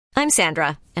I'm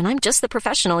Sandra, and I'm just the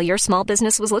professional your small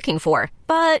business was looking for.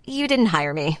 But you didn't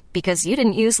hire me because you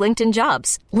didn't use LinkedIn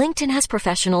Jobs. LinkedIn has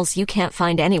professionals you can't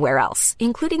find anywhere else,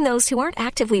 including those who aren't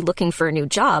actively looking for a new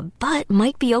job, but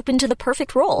might be open to the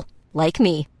perfect role, like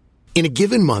me. In a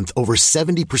given month, over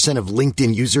 70% of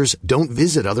LinkedIn users don't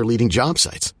visit other leading job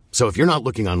sites. So if you're not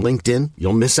looking on LinkedIn,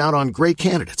 you'll miss out on great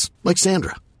candidates like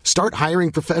Sandra. Start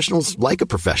hiring professionals like a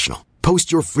professional.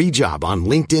 Post your free job on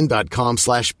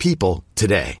linkedin.com/people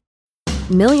today.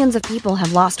 Millions of people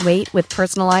have lost weight with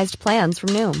personalized plans from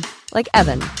Noom. Like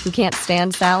Evan, who can't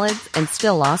stand salads and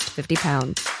still lost 50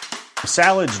 pounds.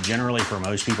 Salads generally for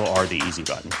most people are the easy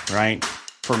button, right?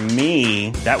 For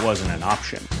me, that wasn't an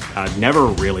option. I never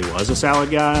really was a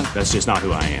salad guy. That's just not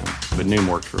who I am. But Noom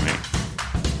worked for me.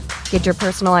 Get your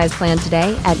personalized plan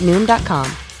today at Noom.com.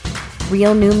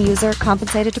 Real Noom user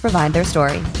compensated to provide their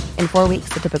story. In 4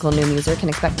 weeks, the typical Noom user can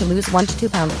expect to lose 1 to 2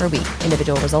 pounds per week.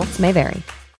 Individual results may vary.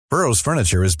 Burrow's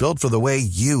furniture is built for the way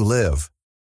you live.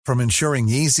 From ensuring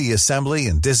easy assembly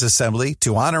and disassembly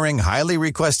to honoring highly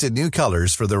requested new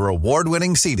colors for their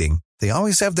award-winning seating, they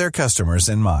always have their customers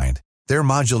in mind. Their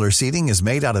modular seating is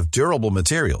made out of durable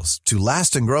materials to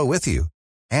last and grow with you.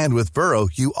 And with Burrow,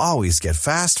 you always get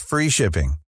fast, free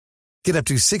shipping. Get up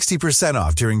to 60%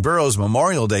 off during Burrow's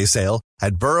Memorial Day sale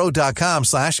at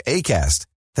burrow.com/ACAST.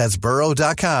 That's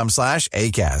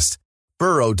burrow.com/ACAST.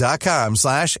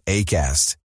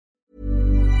 burrow.com/ACAST.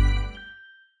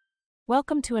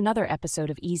 Welcome to another episode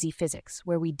of Easy Physics,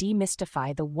 where we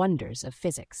demystify the wonders of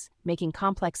physics, making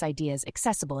complex ideas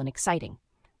accessible and exciting.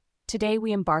 Today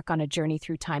we embark on a journey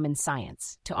through time and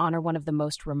science to honor one of the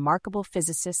most remarkable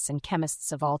physicists and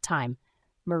chemists of all time,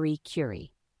 Marie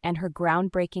Curie, and her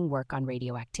groundbreaking work on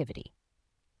radioactivity.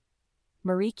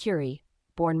 Marie Curie,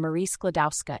 born Marie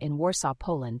Sklodowska in Warsaw,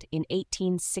 Poland in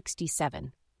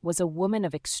 1867, was a woman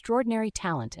of extraordinary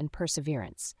talent and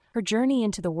perseverance. Her journey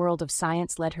into the world of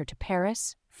science led her to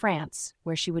Paris, France,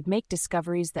 where she would make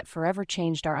discoveries that forever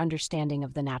changed our understanding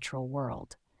of the natural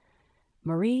world.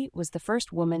 Marie was the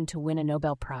first woman to win a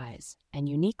Nobel Prize, and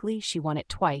uniquely she won it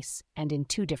twice and in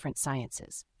 2 different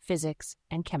sciences, physics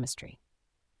and chemistry.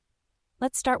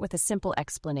 Let's start with a simple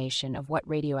explanation of what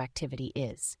radioactivity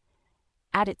is.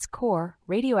 At its core,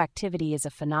 radioactivity is a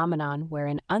phenomenon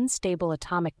wherein unstable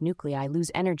atomic nuclei lose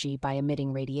energy by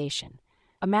emitting radiation.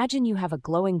 Imagine you have a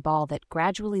glowing ball that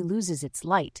gradually loses its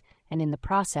light and in the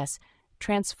process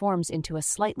transforms into a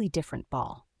slightly different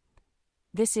ball.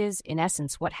 This is, in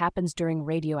essence, what happens during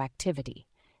radioactivity.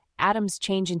 Atoms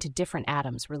change into different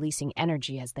atoms, releasing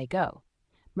energy as they go.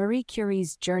 Marie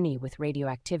Curie's journey with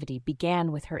radioactivity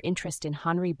began with her interest in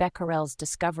Henri Becquerel's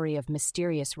discovery of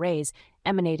mysterious rays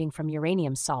emanating from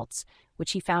uranium salts,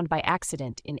 which he found by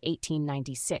accident in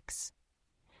 1896.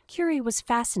 Curie was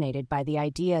fascinated by the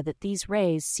idea that these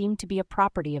rays seemed to be a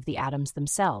property of the atoms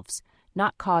themselves,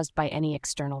 not caused by any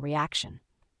external reaction.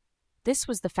 This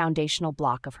was the foundational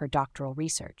block of her doctoral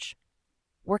research.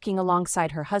 Working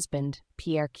alongside her husband,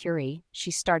 Pierre Curie, she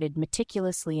started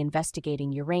meticulously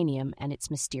investigating uranium and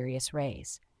its mysterious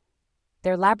rays.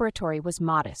 Their laboratory was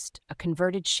modest, a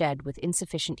converted shed with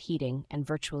insufficient heating and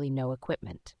virtually no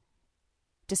equipment.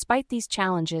 Despite these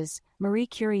challenges, Marie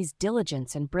Curie's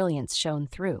diligence and brilliance shone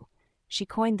through. She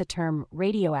coined the term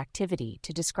radioactivity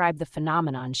to describe the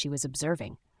phenomenon she was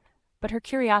observing. But her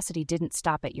curiosity didn't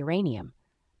stop at uranium.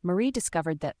 Marie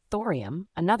discovered that thorium,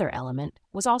 another element,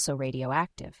 was also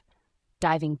radioactive.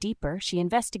 Diving deeper, she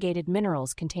investigated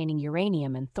minerals containing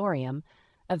uranium and thorium,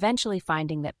 eventually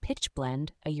finding that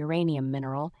pitchblende, a uranium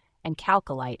mineral, and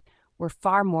chalcolite were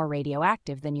far more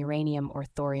radioactive than uranium or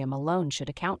thorium alone should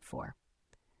account for.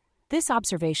 This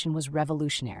observation was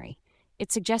revolutionary.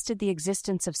 It suggested the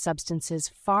existence of substances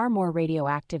far more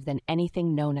radioactive than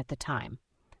anything known at the time.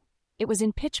 It was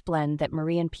in pitchblende that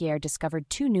Marie and Pierre discovered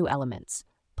 2 new elements: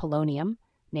 polonium,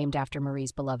 named after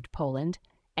Marie's beloved Poland,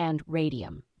 and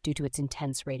radium, due to its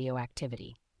intense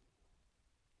radioactivity.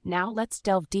 Now let's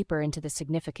delve deeper into the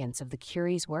significance of the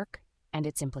Curie's work and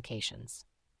its implications.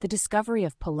 The discovery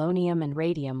of polonium and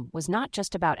radium was not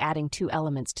just about adding 2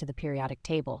 elements to the periodic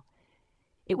table.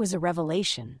 It was a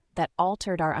revelation that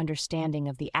altered our understanding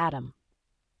of the atom.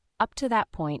 Up to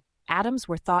that point, atoms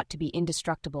were thought to be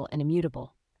indestructible and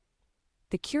immutable.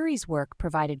 The Curie's work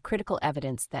provided critical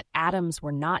evidence that atoms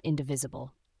were not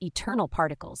indivisible, eternal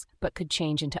particles, but could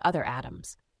change into other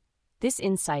atoms. This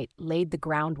insight laid the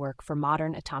groundwork for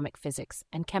modern atomic physics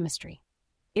and chemistry.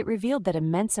 It revealed that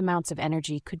immense amounts of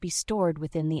energy could be stored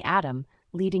within the atom,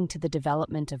 leading to the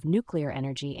development of nuclear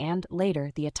energy and,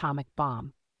 later, the atomic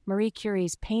bomb. Marie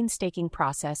Curie's painstaking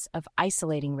process of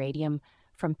isolating radium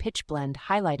from pitchblende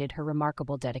highlighted her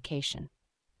remarkable dedication.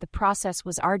 The process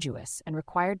was arduous and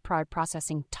required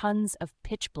processing tons of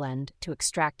pitchblende to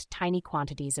extract tiny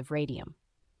quantities of radium.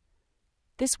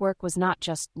 This work was not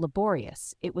just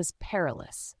laborious, it was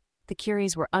perilous. The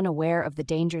Curies were unaware of the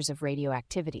dangers of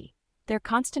radioactivity. Their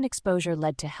constant exposure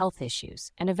led to health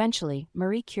issues, and eventually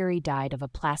Marie Curie died of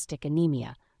aplastic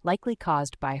anemia, likely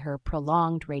caused by her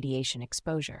prolonged radiation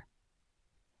exposure.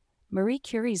 Marie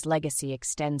Curie's legacy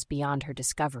extends beyond her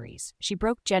discoveries. She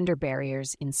broke gender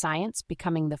barriers in science,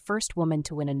 becoming the first woman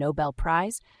to win a Nobel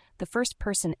Prize, the first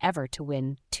person ever to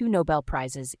win 2 Nobel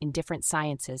Prizes in different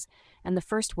sciences, and the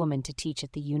first woman to teach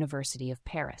at the University of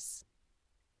Paris.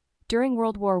 During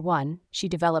World War I, she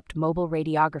developed mobile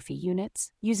radiography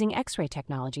units, using X-ray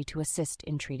technology to assist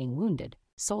in treating wounded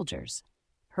soldiers.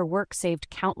 Her work saved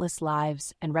countless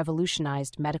lives and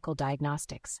revolutionized medical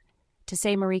diagnostics. To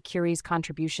say Marie Curie's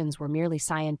contributions were merely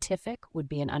scientific would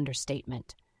be an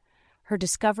understatement. Her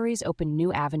discoveries opened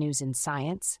new avenues in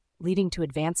science, leading to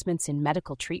advancements in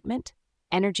medical treatment,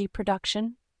 energy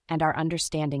production, and our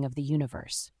understanding of the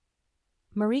universe.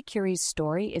 Marie Curie's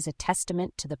story is a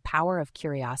testament to the power of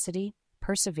curiosity,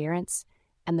 perseverance,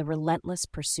 and the relentless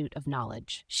pursuit of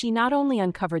knowledge. She not only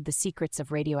uncovered the secrets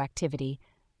of radioactivity,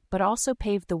 but also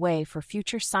paved the way for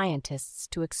future scientists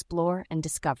to explore and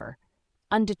discover,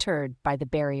 undeterred by the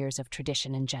barriers of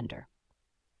tradition and gender.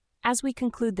 As we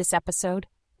conclude this episode,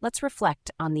 let's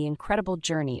reflect on the incredible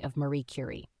journey of Marie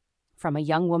Curie. From a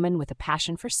young woman with a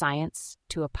passion for science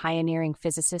to a pioneering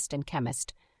physicist and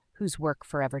chemist whose work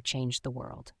forever changed the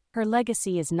world. Her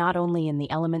legacy is not only in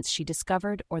the elements she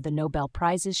discovered or the Nobel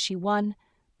Prizes she won,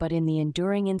 but in the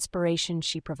enduring inspiration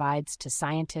she provides to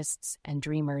scientists and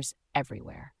dreamers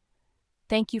everywhere.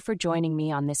 Thank you for joining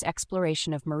me on this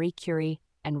exploration of Marie Curie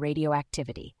and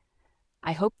radioactivity.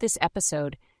 I hope this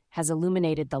episode has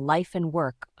illuminated the life and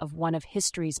work of one of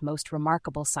history's most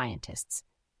remarkable scientists.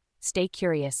 Stay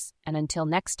curious, and until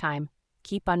next time,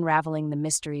 keep unraveling the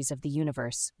mysteries of the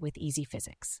universe with easy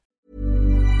physics.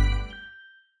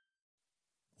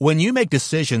 When you make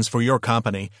decisions for your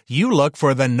company, you look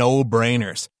for the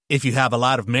no-brainers. If you have a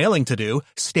lot of mailing to do,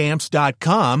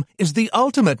 Stamps.com is the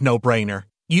ultimate no-brainer.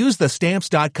 Use the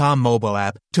Stamps.com mobile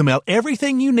app to mail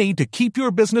everything you need to keep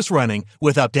your business running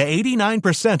with up to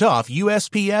 89% off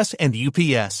USPS and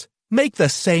UPS. Make the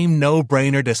same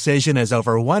no-brainer decision as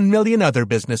over 1 million other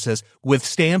businesses with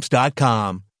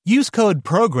Stamps.com. Use code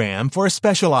PROGRAM for a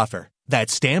special offer.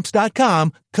 That's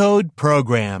Stamps.com, code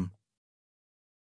PROGRAM.